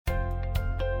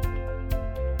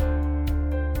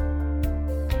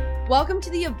Welcome to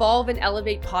the Evolve and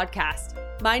Elevate podcast.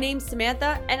 My name's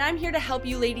Samantha, and I'm here to help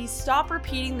you ladies stop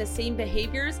repeating the same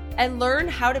behaviors and learn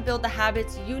how to build the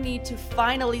habits you need to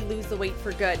finally lose the weight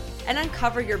for good and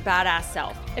uncover your badass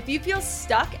self. If you feel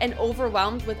stuck and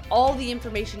overwhelmed with all the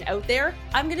information out there,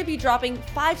 I'm going to be dropping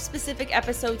 5 specific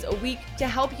episodes a week to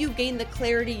help you gain the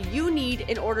clarity you need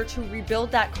in order to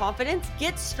rebuild that confidence,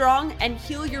 get strong, and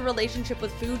heal your relationship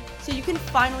with food so you can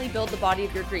finally build the body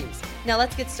of your dreams. Now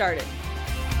let's get started.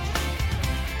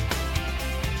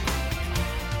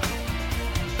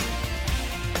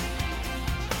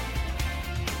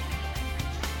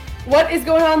 What is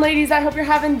going on, ladies? I hope you're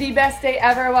having the best day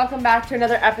ever. Welcome back to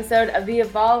another episode of the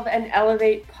Evolve and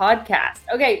Elevate podcast.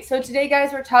 Okay, so today,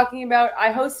 guys, we're talking about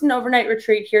I hosted an overnight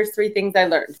retreat. Here's 3 things I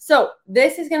learned. So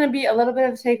this is going to be a little bit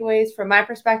of takeaways from my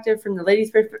perspective, from the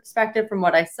ladies' perspective, from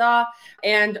what I saw.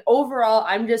 And overall,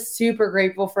 I'm just super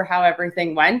grateful for how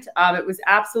everything went. It was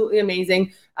absolutely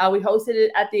amazing. We hosted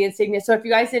it at the Insignia. So if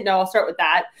you guys didn't know, I'll start with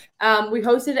that. We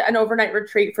hosted an overnight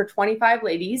retreat for 25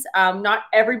 ladies. Not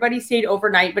everybody stayed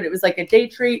overnight, but it was like a day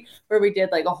treat where we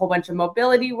did like a whole bunch of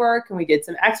mobility work and we did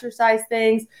some exercise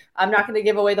things. I'm not going to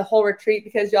give away the whole retreat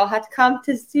because y'all had to come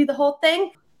to see the whole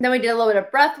thing. Then we did a little bit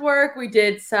of breath work. We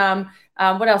did some,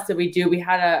 what else did we do? We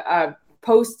had a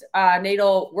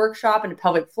post-natal workshop and a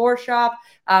pelvic floor shop,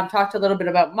 talked a little bit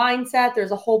about mindset.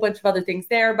 There's a whole bunch of other things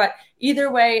there, but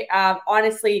either way,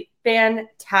 honestly,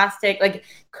 fantastic. Like,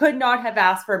 could not have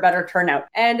asked for a better turnout.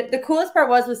 And the coolest part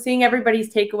was seeing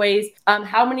everybody's takeaways,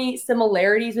 how many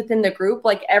similarities within the group.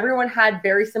 Like, everyone had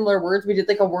very similar words. We did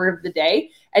like a word of the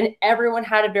day, and everyone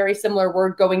had a very similar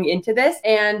word going into this.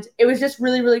 And it was just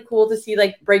really, really cool to see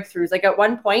like breakthroughs. Like at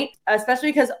one point,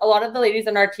 especially because a lot of the ladies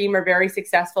on our team are very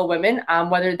successful women,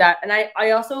 whether that, and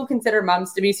I also consider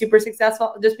moms to be super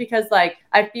successful just because like,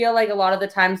 I feel like a lot of the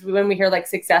times when we hear like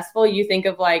successful, you think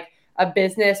of like a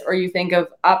business or you think of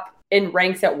up in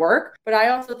ranks at work. But I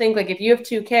also think like if you have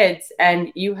 2 kids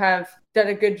and you have done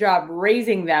a good job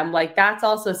raising them, like that's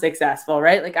also successful,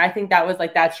 right? Like I think that was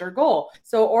like, that's your goal.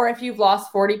 So, or if you've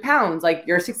lost 40 pounds, like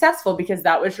you're successful because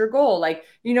that was your goal. Like,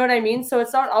 you know what I mean? So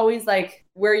it's not always like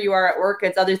where you are at work,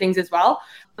 it's other things as well.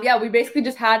 Yeah, we basically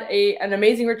just had an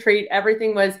amazing retreat.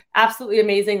 Everything was absolutely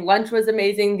amazing. Lunch was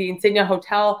amazing. The Insignia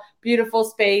Hotel, beautiful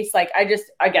space. Like I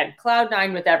just, again, cloud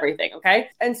 9 with everything. Okay.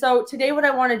 And so today what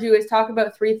I want to do is talk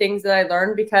about 3 things that I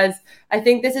learned because I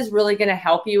think this is really going to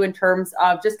help you in terms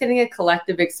of just getting a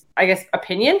collective,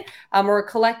 opinion or a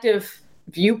collective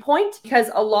viewpoint,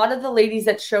 because a lot of the ladies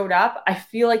that showed up, I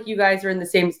feel like you guys are in the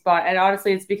same spot. And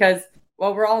honestly, it's because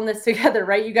well, we're all in this together,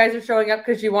 right? You guys are showing up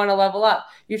because you want to level up.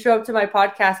 You show up to my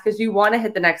podcast because you want to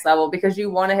hit the next level, because you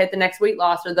want to hit the next weight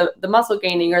loss or the muscle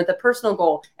gaining or the personal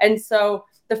goal. And so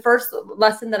the first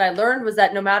lesson that I learned was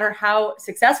that no matter how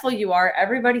successful you are,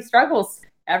 everybody struggles.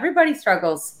 Everybody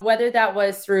struggles, whether that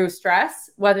was through stress,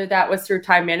 whether that was through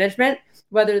time management,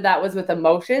 whether that was with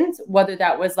emotions, whether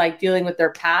that was like dealing with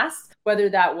their past, whether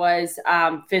that was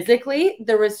physically,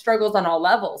 there was struggles on all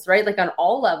levels, right? Like on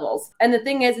all levels. And the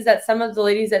thing is that some of the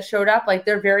ladies that showed up, like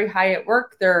they're very high at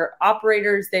work. They're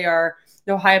operators. They are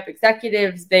high up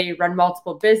executives. They run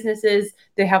multiple businesses.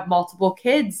 They have multiple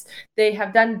kids. They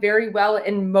have done very well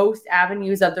in most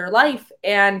avenues of their life.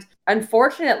 And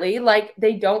unfortunately, like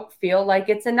they don't feel like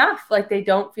it's enough. Like they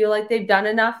don't feel like they've done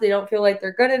enough. They don't feel like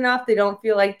they're good enough. They don't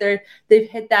feel like they've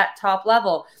hit that top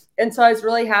level. And so I was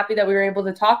really happy that we were able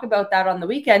to talk about that on the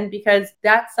weekend, because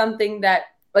that's something that,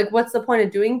 like, what's the point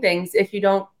of doing things if you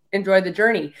don't enjoy the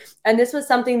journey? And this was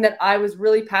something that I was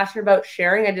really passionate about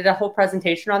sharing. I did a whole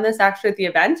presentation on this actually at the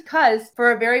event, because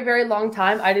for a very, very long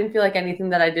time, I didn't feel like anything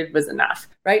that I did was enough,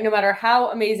 right? No matter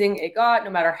how amazing it got, no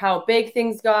matter how big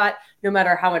things got, no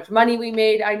matter how much money we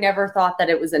made, I never thought that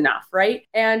it was enough, right?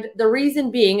 And the reason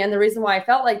being, and the reason why I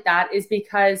felt like that is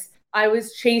because I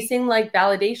was chasing like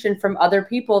validation from other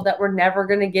people that were never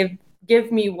going to give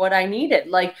me what I needed.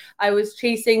 Like I was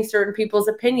chasing certain people's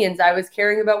opinions. I was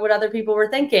caring about what other people were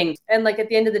thinking. And like at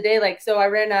the end of the day, like, so I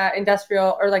ran a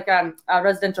industrial or like a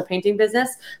residential painting business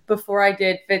before I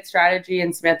did Fit Strategy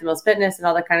and Samantha Mills Fitness and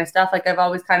all that kind of stuff. Like I've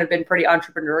always kind of been pretty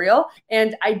entrepreneurial,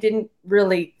 and I didn't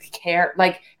really care.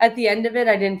 Like at the end of it,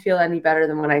 I didn't feel any better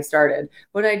than when I started.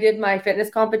 When I did my fitness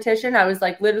competition, I was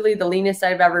like literally the leanest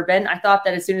I've ever been. I thought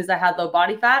that as soon as I had low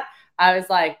body fat, I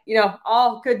was like,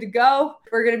 all good to go.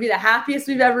 We're going to be the happiest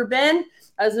we've ever been.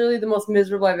 I was literally the most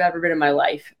miserable I've ever been in my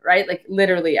life, right? Like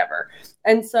literally ever.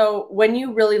 And so when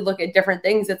you really look at different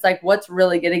things, it's like, what's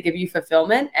really going to give you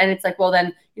fulfillment? And it's like, well,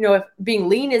 then if being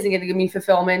lean isn't going to give me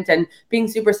fulfillment and being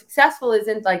super successful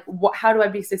isn't like, how do I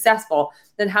be successful?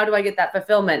 Then how do I get that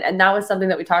fulfillment? And that was something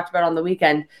that we talked about on the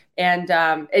weekend. And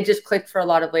it just clicked for a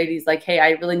lot of ladies like, hey,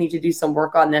 I really need to do some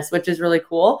work on this, which is really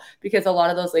cool because a lot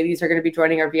of those ladies are going to be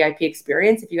joining our VIP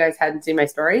experience. If you guys hadn't seen my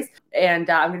stories, and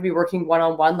I'm going to be working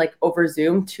one-on-one like over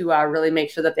Zoom to really make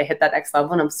sure that they hit that next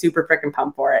level. And I'm super freaking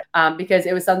pumped for it because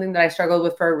it was something that I struggled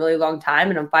with for a really long time.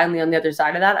 And I'm finally on the other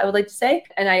side of that, I would like to say.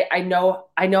 And I know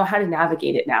how to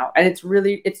navigate it now. And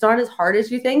it's not as hard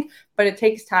as you think, but it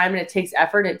takes time and it takes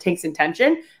effort and it takes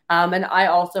intention. And I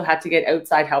also had to get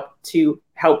outside help to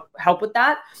help with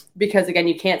that because again,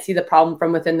 you can't see the problem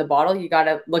from within the bottle. You got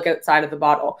to look outside of the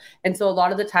bottle. And so a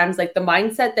lot of the times, like the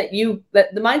mindset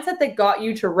that got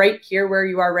you to right here where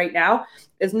you are right now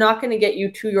is not going to get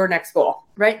you to your next goal,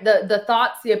 right? The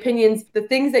thoughts, the opinions, the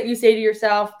things that you say to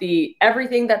yourself,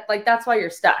 everything that's why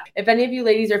you're stuck. If any of you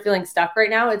ladies are feeling stuck right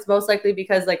now, it's most likely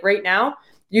because like right now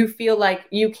you feel like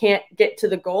you can't get to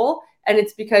the goal. And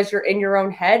it's because you're in your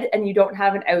own head and you don't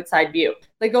have an outside view.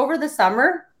 Like over the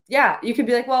summer, yeah, you could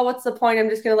be like, well, what's the point? I'm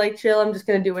just going to like chill. I'm just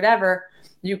going to do whatever.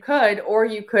 You could, or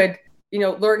you could,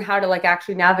 learn how to like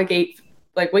actually navigate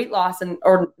like weight loss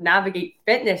or navigate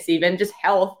fitness, even just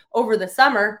health over the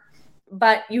summer,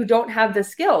 but you don't have the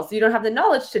skills. You don't have the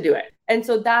knowledge to do it. And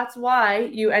so that's why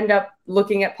you end up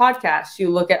looking at podcasts, you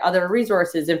look at other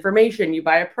resources, information, you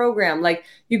buy a program, like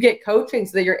you get coaching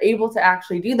so that you're able to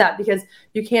actually do that because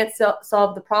you can't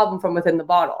solve the problem from within the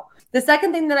bottle. The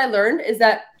second thing that I learned is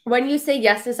that when you say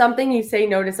yes to something, you say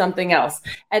no to something else.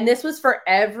 And this was for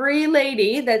every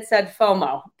lady that said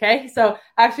FOMO. Okay. So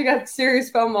I actually got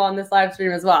serious FOMO on this live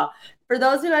stream as well. For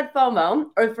those who had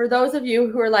FOMO, or for those of you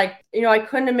who are like, I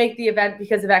couldn't make the event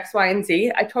because of X, Y, and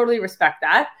Z, I totally respect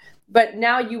that. But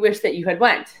now you wish that you had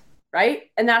went,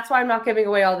 right? And that's why I'm not giving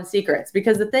away all the secrets,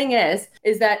 because the thing is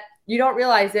that you don't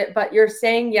realize it, but you're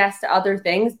saying yes to other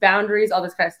things, boundaries, all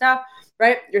this kind of stuff,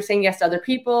 right? You're saying yes to other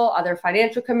people, other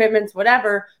financial commitments,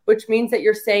 whatever, which means that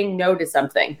you're saying no to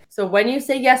something. So when you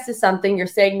say yes to something, you're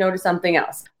saying no to something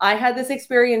else. I had this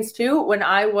experience too when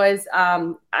I was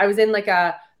in like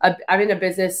I'm in a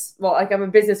business, well, like I'm a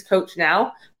business coach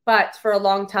now, but for a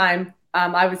long time,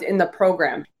 I was in the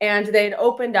program and they had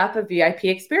opened up a VIP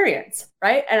experience,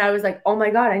 right? And I was like, oh my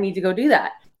God, I need to go do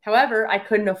that. However, I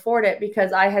couldn't afford it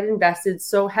because I had invested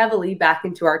so heavily back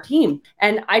into our team.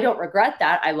 And I don't regret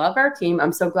that. I love our team.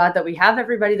 I'm so glad that we have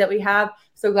everybody that we have.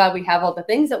 So glad we have all the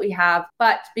things that we have.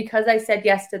 But because I said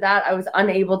yes to that, I was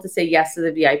unable to say yes to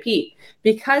the VIP.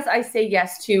 Because I say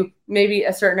yes to maybe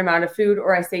a certain amount of food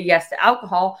or I say yes to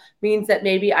alcohol means that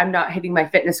maybe I'm not hitting my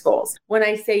fitness goals. When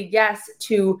I say yes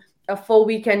to a full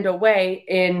weekend away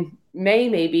in May,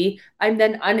 maybe I'm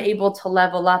then unable to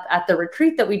level up at the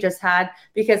retreat that we just had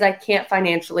because I can't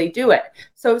financially do it.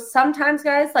 So sometimes,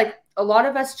 guys, like a lot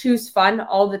of us choose fun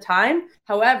all the time.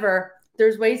 However,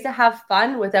 there's ways to have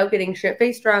fun without getting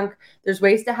shit-faced drunk. There's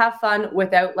ways to have fun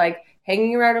without like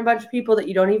hanging around a bunch of people that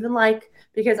you don't even like.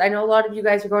 Because I know a lot of you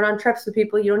guys are going on trips with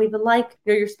people you don't even like.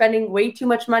 You're spending way too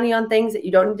much money on things that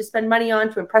you don't need to spend money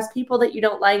on to impress people that you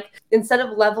don't like instead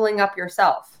of leveling up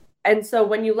yourself. And so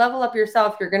when you level up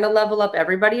yourself, you're going to level up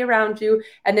everybody around you.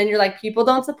 And then you're like, people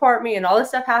don't support me and all this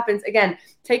stuff happens. Again,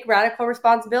 take radical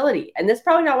responsibility. And this is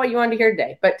probably not what you wanted to hear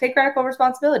today, but take radical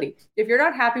responsibility. If you're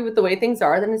not happy with the way things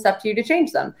are, then it's up to you to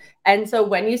change them. And so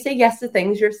when you say yes to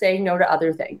things, you're saying no to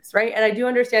other things, right? And I do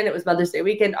understand it was Mother's Day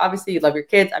weekend. Obviously, you love your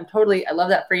kids. I love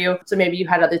that for you. So maybe you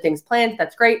had other things planned.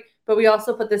 That's great. But we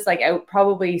also put this like out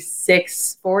probably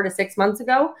 4 to 6 months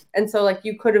ago. And so like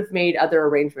you could have made other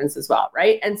arrangements as well,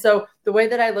 right? And so the way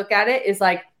that I look at it is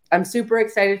like, I'm super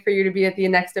excited for you to be at the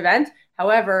next event.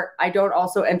 However, I don't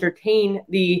also entertain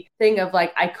the thing of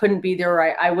like, I couldn't be there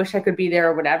or I wish I could be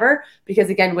there or whatever. Because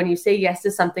again, when you say yes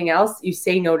to something else, you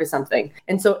say no to something.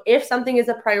 And so if something is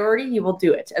a priority, you will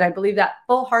do it. And I believe that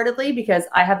full-heartedly because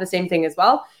I have the same thing as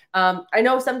well. I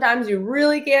know sometimes you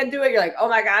really can't do it. You're like, oh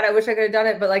my God, I wish I could have done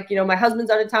it. But like, my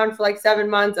husband's out of town for like 7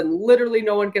 months and literally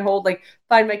no one can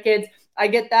find my kids. I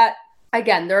get that.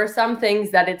 Again, there are some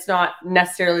things that it's not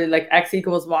necessarily like X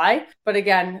equals Y. But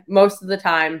again, most of the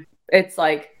time it's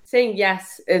like saying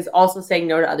yes is also saying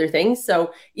no to other things.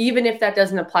 So even if that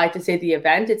doesn't apply to say the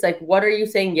event, it's like, what are you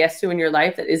saying yes to in your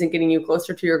life that isn't getting you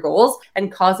closer to your goals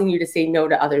and causing you to say no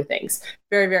to other things?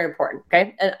 Very, very important.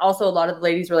 Okay. And also a lot of the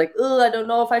ladies were like, oh, I don't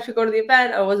know if I should go to the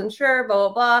event. I wasn't sure, blah,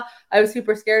 blah, blah. I was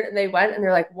super scared. And they went and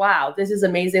they're like, wow, this is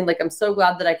amazing. Like, I'm so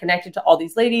glad that I connected to all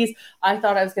these ladies. I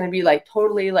thought I was going to be like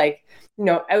totally like,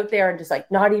 out there and just like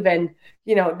not even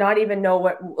not even know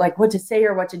what to say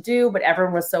or what to do, but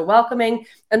everyone was so welcoming.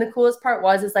 And the coolest part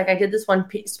is like, I did this one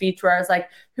speech where I was like,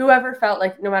 whoever felt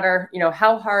like no matter,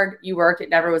 how hard you worked, it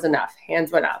never was enough.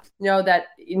 Hands went up. That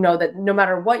no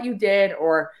matter what you did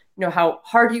or, how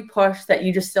hard you pushed, that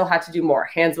you just still had to do more.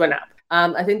 Hands went up.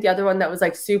 I think the other one that was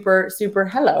like super, sorry,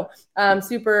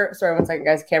 1 second,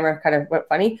 guys, camera kind of went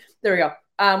funny. There we go.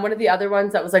 One of the other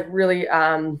ones that was like really,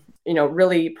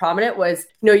 really prominent was,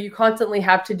 you constantly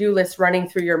have to-do lists running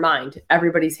through your mind.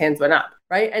 Everybody's hands went up,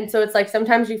 right? And so it's like,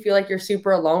 sometimes you feel like you're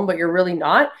super alone, but you're really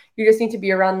not. You just need to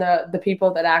be around the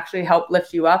people that actually help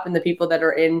lift you up and the people that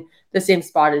are in the same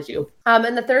spot as you.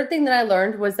 And the third thing that I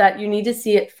learned was that you need to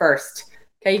see it first.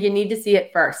 Okay, you need to see it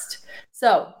first.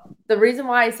 So the reason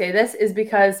why I say this is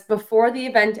because before the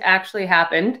event actually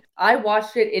happened, I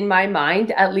watched it in my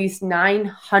mind at least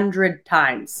 900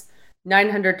 times.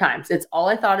 900 times. It's all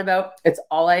I thought about. It's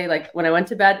all when I went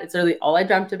to bed, it's literally all I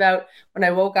dreamt about. When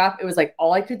I woke up, it was like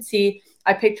all I could see.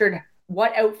 I pictured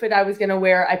what outfit I was going to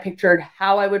wear. I pictured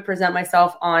how I would present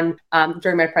myself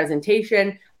during my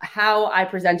presentation, how I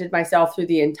presented myself through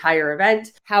the entire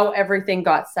event, how everything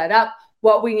got set up,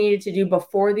 what we needed to do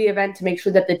before the event to make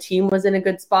sure that the team was in a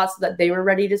good spot so that they were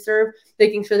ready to serve,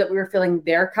 making sure that we were filling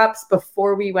their cups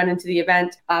before we went into the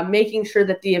event, making sure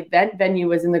that the event venue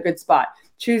was in the good spot,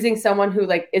 choosing someone who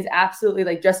is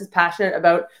absolutely just as passionate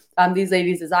about these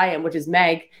ladies as I am, which is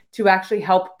Meg, to actually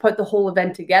help put the whole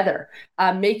event together,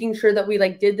 making sure that we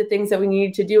did the things that we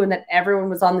needed to do and that everyone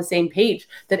was on the same page,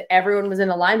 that everyone was in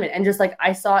alignment. And just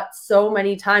I saw it so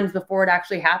many times before it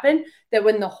actually happened that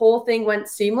when the whole thing went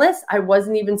seamless, I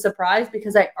wasn't even surprised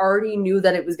because I already knew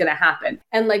that it was going to happen.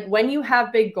 And when you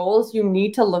have big goals, you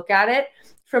need to look at it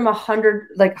from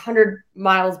 100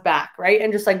 miles back, right?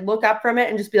 And just look up from it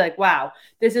and just be like, wow,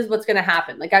 this is what's going to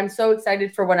happen. I'm so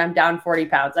excited for when I'm down 40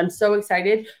 pounds. I'm so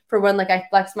excited for when I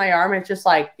flex my arm and it's just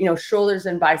shoulders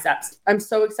and biceps. I'm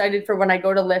so excited for when I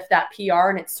go to lift that PR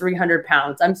and it's 300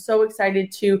 pounds. I'm so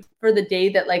excited for the day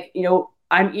that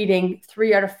I'm eating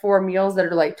 3 out of 4 meals that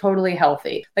are totally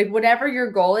healthy. Whatever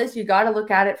your goal is, you got to look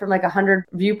at it from 100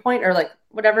 viewpoint or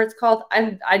whatever it's called.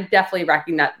 I definitely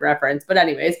wrecking that reference. But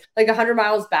anyways, 100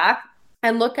 miles back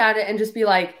and look at it and just be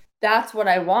like, that's what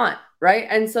I want. Right.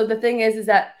 And so the thing is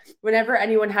that whenever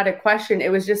anyone had a question,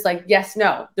 it was just yes,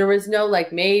 no. There was no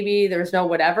maybe, there was no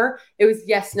whatever. It was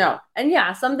yes, no. And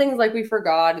yeah, some things we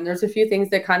forgot. And there's a few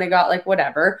things that kind of got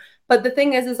whatever. But the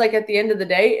thing is at the end of the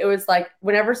day, it was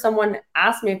whenever someone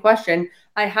asked me a question,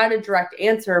 I had a direct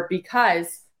answer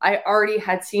because I already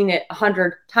had seen it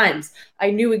 100 times. I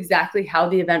knew exactly how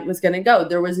the event was going to go.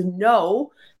 There's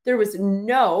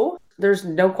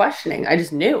no questioning. I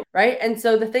just knew. Right. And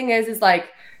so the thing is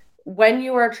when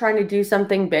you are trying to do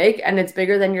something big and it's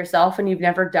bigger than yourself and you've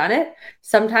never done it,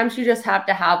 sometimes you just have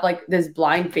to have this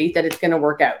blind faith that it's going to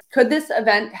work out. Could this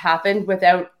event happen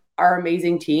without our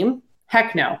amazing team?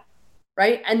 Heck no.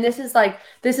 Right. And this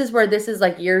is where this is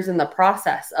years in the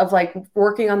process of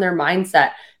working on their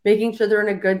mindset, making sure they're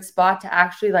in a good spot to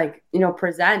actually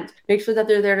present, make sure that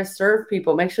they're there to serve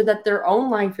people, make sure that their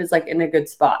own life is in a good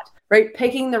spot, right?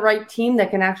 Picking the right team that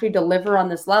can actually deliver on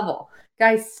this level.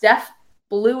 Guys, Steph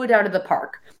blew it out of the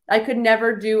park. I could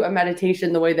never do a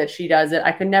meditation the way that she does it.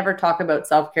 I could never talk about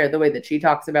self-care the way that she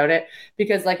talks about it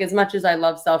because as much as I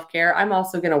love self-care, I'm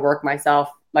also going to work myself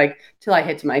till I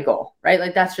hit to my goal,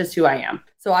 right? That's just who I am.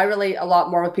 So I relate a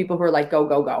lot more with people who are go,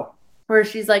 go, go. Where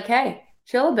she's hey,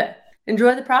 chill a bit,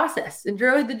 enjoy the process,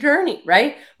 enjoy the journey,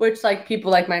 right? Which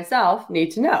people like myself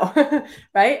need to know,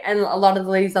 right? And a lot of the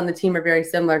ladies on the team are very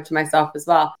similar to myself as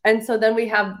well. And so then we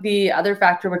have the other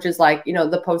factor, which is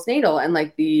the postnatal and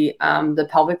the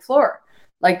pelvic floor.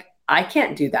 I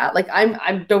can't do that.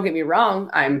 I'm don't get me wrong,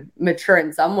 I'm mature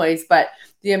in some ways, but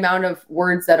the amount of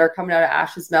words that are coming out of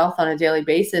Ash's mouth on a daily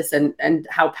basis and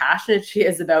how passionate she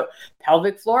is about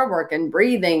pelvic floor work and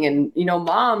breathing and,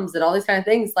 moms and all these kind of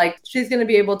things, she's going to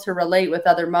be able to relate with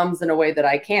other moms in a way that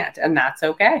I can't. And that's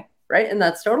okay. Right. And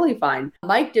that's totally fine.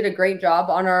 Mike did a great job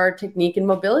on our technique and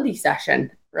mobility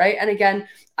session. Right. And again,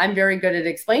 I'm very good at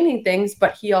explaining things,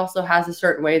 but he also has a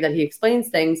certain way that he explains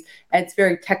things. And it's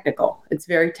very technical. It's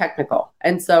very technical.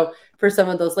 And so for some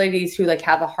of those ladies who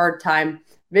have a hard time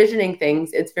visioning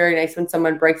things, it's very nice when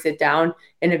someone breaks it down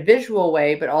in a visual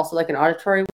way, but also an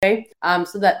auditory way,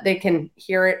 so that they can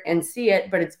hear it and see it,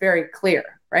 but it's very clear.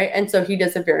 Right. And so he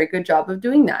does a very good job of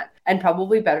doing that. and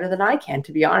probably better than I can,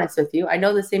 to be honest with you. I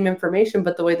know the same information,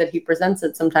 but the way that he presents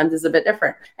it sometimes is a bit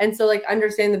different. And so like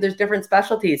understand that there's different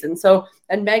specialties.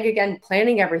 And Meg, again,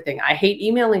 planning everything. I hate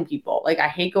emailing people. Like I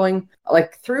hate going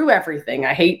like through everything.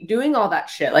 I hate doing all that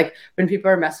shit. Like when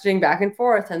people are messaging back and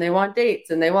forth and they want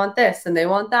dates and they want this and they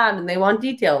want that and they want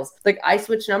details. Like I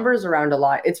switch numbers around a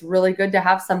lot. It's really good to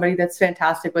have somebody that's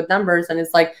fantastic with numbers and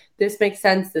it's like, this makes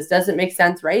sense. This doesn't make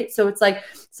sense, right? So it's like,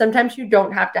 sometimes you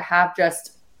don't have to have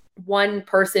just one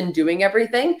person doing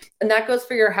everything. And that goes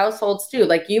for your households too.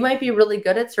 Like you might be really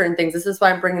good at certain things. This is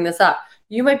why I'm bringing this up.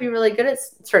 You might be really good at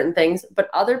certain things, but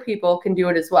other people can do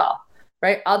it as well,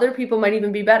 right? Other people might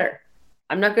even be better.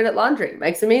 I'm not good at laundry.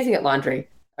 Mike's amazing at laundry,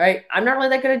 right? I'm not really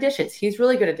that good at dishes. He's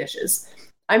really good at dishes.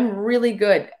 I'm really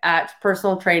good at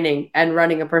personal training and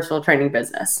running a personal training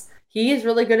business. He is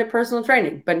really good at personal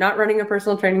training, but not running a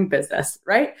personal training business,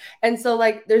 right? And so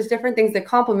like there's different things that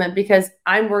complement because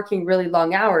I'm working really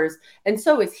long hours and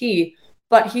so is he,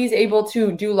 but he's able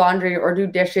to do laundry or do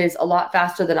dishes a lot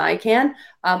faster than I can.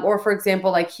 Or for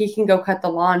example, like he can go cut the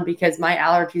lawn because my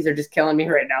allergies are just killing me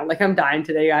right now. Like I'm dying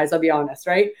today, guys, I'll be honest,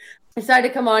 right? I decided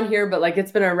to come on here, but like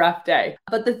it's been a rough day.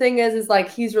 But the thing is like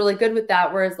he's really good with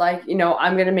that. Whereas like,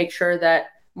 I'm going to make sure that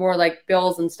more like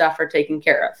bills and stuff are taken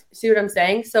care of. See what I'm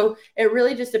saying? So it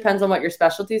really just depends on what your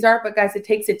specialties are. But guys, it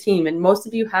takes a team. And most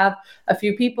of you have a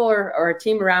few people or a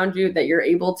team around you that you're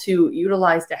able to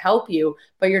utilize to help you,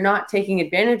 but you're not taking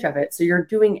advantage of it. So you're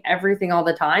doing everything all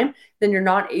the time. Then you're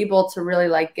not able to really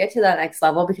like get to that next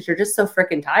level because you're just so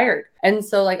freaking tired. And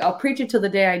so like, I'll preach it till the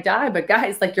day I die. But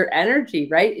guys, like your energy,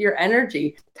 right? Your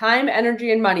energy, time,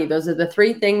 energy, and money. Those are the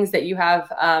three things that you have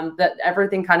that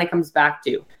everything kind of comes back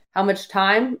to. How much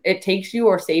time it takes you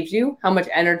or saves you, how much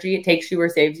energy it takes you or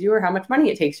saves you, or how much money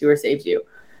it takes you or saves you,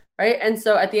 right? And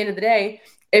so at the end of the day,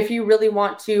 if you really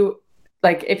want to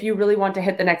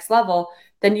hit the next level,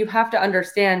 then you have to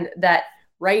understand that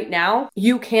right now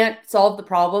you can't solve the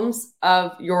problems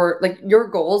of your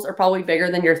goals are probably bigger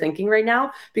than you're thinking right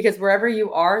now, because wherever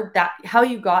you are, that how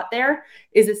you got there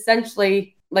is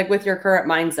essentially like with your current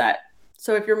mindset.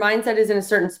 So if your mindset is in a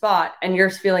certain spot and you're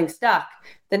feeling stuck,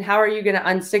 then how are you going to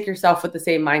unstick yourself with the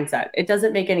same mindset? It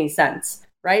doesn't make any sense,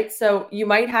 right? So you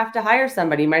might have to hire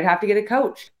somebody, you might have to get a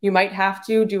coach, you might have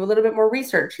to do a little bit more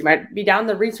research, you might be down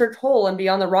the research hole and be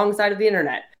on the wrong side of the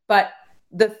internet. But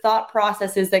the thought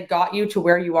processes that got you to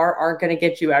where you are aren't going to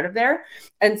get you out of there.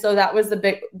 And so that was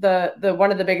the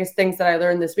one of the biggest things that I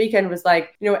learned this weekend was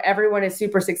like, everyone is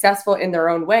super successful in their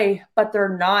own way, but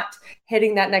they're not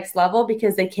hitting that next level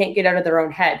because they can't get out of their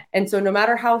own head. And so no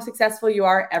matter how successful you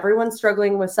are, everyone's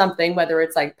struggling with something, whether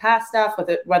it's like past stuff,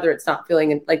 whether it's not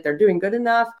feeling like they're doing good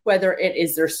enough, whether it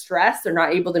is their stress, they're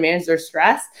not able to manage their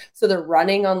stress. So they're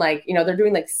running on they're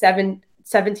doing like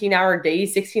 17-hour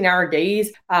days, 16-hour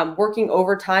days, working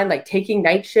overtime, like taking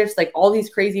night shifts, like all these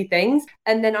crazy things.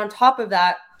 And then on top of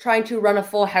that, trying to run a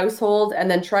full household and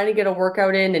then trying to get a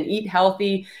workout in and eat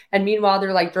healthy. And meanwhile,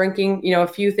 they're like drinking, a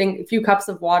few cups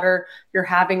of water. You're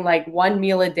having like one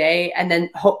meal a day and then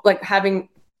having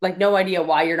like no idea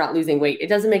why you're not losing weight. It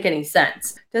doesn't make any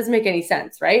sense.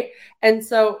 Right? And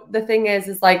so the thing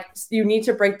is like, you need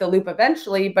to break the loop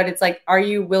eventually, but it's like, are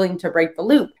you willing to break the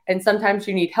loop? And sometimes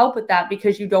you need help with that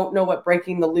because you don't know what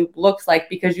breaking the loop looks like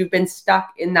because you've been stuck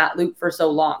in that loop for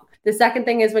so long. The second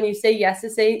thing is when you say yes to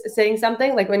saying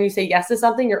something, like when you say yes to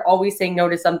something, you're always saying no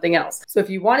to something else. So if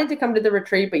you wanted to come to the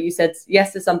retreat, but you said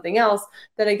yes to something else,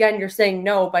 then again, you're saying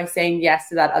no by saying yes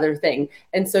to that other thing.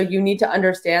 And so you need to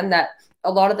understand that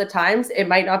a lot of the times it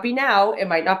might not be now, it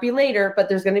might not be later, but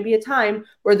there's going to be a time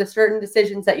where the certain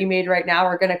decisions that you made right now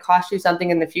are going to cost you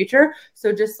something in the future.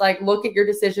 So just like look at your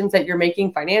decisions that you're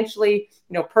making financially,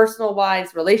 personal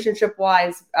wise, relationship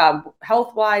wise,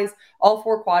 health wise, all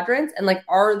four quadrants. And like,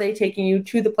 are they taking you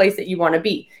to the place that you want to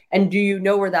be? And do you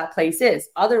know where that place is?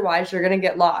 Otherwise, you're going to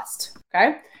get lost.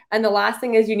 Okay. And the last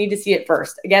thing is you need to see it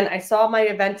first. Again, I saw my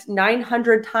event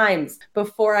 900 times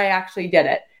before I actually did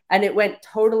it. And it went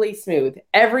totally smooth.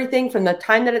 Everything from the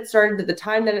time that it started to the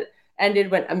time that it ended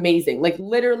went amazing, like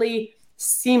literally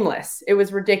seamless. It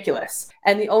was ridiculous.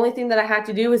 And the only thing that I had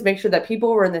to do was make sure that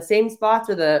people were in the same spots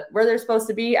or where they're supposed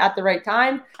to be at the right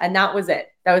time. And that was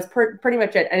it. That was pretty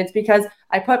much it. And it's because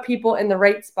I put people in the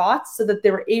right spots so that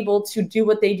they were able to do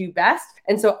what they do best.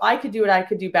 And so I could do what I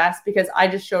could do best because I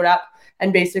just showed up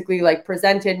and basically like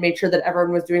presented, made sure that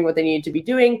everyone was doing what they needed to be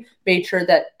doing, made sure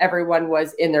that everyone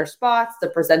was in their spots, the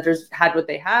presenters had what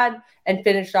they had, and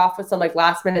finished off with some like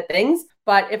last minute things.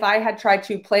 But if I had tried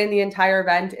to plan the entire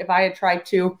event, if I had tried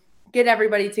to get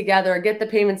everybody together, get the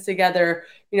payments together,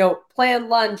 plan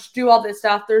lunch, do all this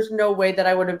stuff, there's no way that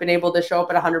I would have been able to show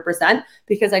up at 100%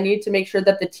 because I need to make sure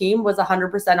that the team was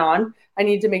 100% on. I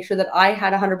need to make sure that I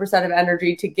had 100% of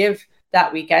energy to give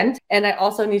that weekend. And I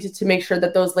also needed to make sure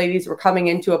that those ladies were coming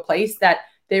into a place that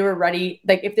they were ready,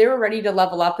 like if they were ready to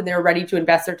level up and they were ready to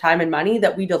invest their time and money,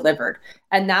 that we delivered.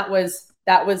 And that was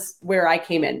where I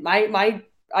came in.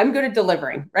 I'm good at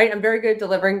delivering, right? I'm very good at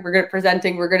delivering. We're good at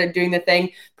presenting. We're good at doing the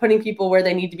thing, putting people where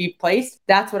they need to be placed.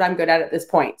 That's what I'm good at this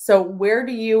point. So where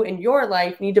do you in your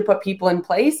life need to put people in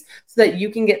place so that you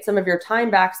can get some of your time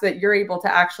back so that you're able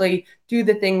to actually do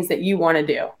the things that you want to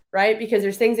do, right? Because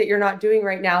there's things that you're not doing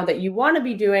right now that you want to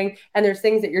be doing. And there's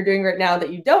things that you're doing right now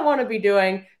that you don't want to be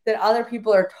doing that other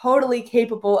people are totally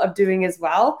capable of doing as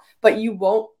well, but you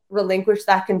won't relinquish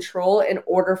that control in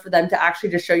order for them to actually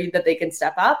just show you that they can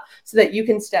step up so that you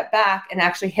can step back and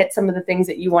actually hit some of the things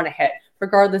that you want to hit,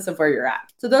 regardless of where you're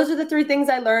at. So those are the 3 things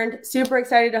I learned. Super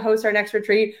excited to host our next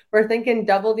retreat. We're thinking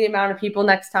double the amount of people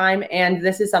next time. And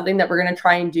this is something that we're going to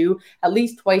try and do at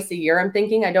least twice a year. I'm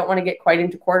thinking I don't want to get quite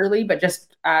into quarterly, but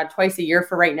just twice a year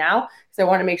for right now. So I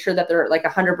want to make sure that they're like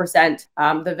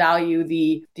 100% the value,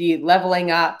 the leveling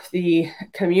up, the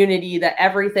community, that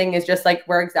everything is just like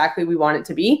where exactly we want it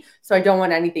to be. So I don't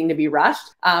want anything to be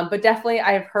rushed. But definitely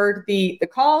I've heard the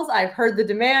calls, I've heard the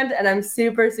demand, and I'm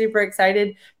super, super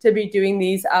excited to be doing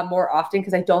these more often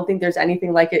because I don't think there's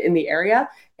anything like it in the area.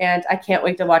 And I can't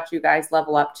wait to watch you guys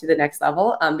level up to the next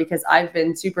level because I've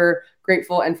been super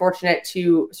grateful and fortunate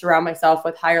to surround myself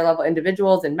with higher level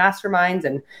individuals and masterminds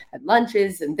and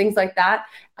lunches and things like that.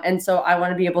 And so I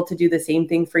want to be able to do the same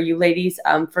thing for you ladies,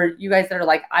 for you guys that are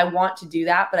like, I want to do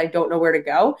that, but I don't know where to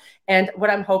go. And what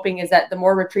I'm hoping is that the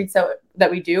more retreats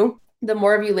that we do, the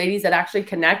more of you ladies that actually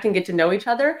connect and get to know each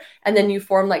other. And then you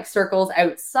form like circles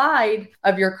outside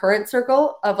of your current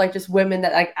circle of like just women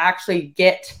that like actually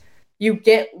you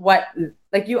get what,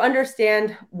 like you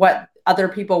understand what other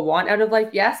people want out of life.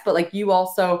 Yes. But like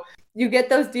you get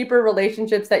those deeper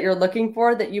relationships that you're looking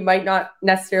for that you might not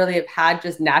necessarily have had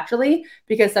just naturally,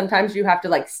 because sometimes you have to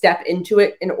like step into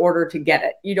it in order to get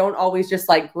it. You don't always just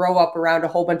like grow up around a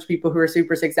whole bunch of people who are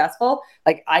super successful.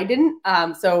 Like I didn't.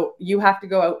 So you have to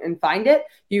go out and find it.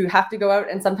 You have to go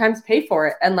out and sometimes pay for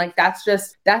it. And like, that's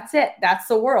it. That's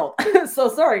the world. So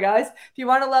sorry guys, if you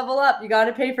want to level up, you got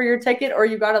to pay for your ticket or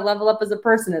you got to level up as a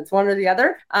person. It's one or the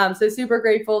other. So super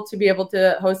grateful to be able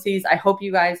to host these. I hope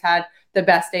you guys had the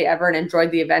best day ever and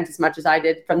enjoyed the event as much as I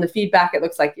did. From the feedback, it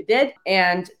looks like you did.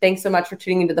 And thanks so much for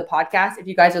tuning into the podcast. If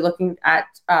you guys are looking at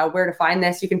where to find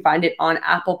this, you can find it on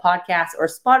Apple Podcasts or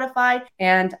Spotify.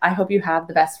 And I hope you have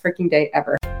the best freaking day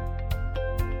ever.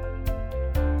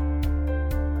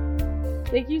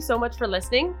 Thank you so much for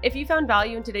listening. If you found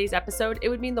value in today's episode, it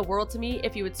would mean the world to me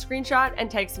if you would screenshot and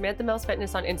tag Samantha Mills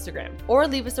Fitness on Instagram or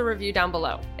leave us a review down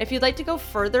below. If you'd like to go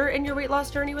further in your weight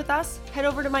loss journey with us, head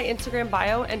over to my Instagram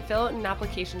bio and fill out an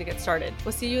application to get started.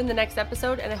 We'll see you in the next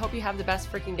episode, and I hope you have the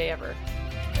best freaking day ever.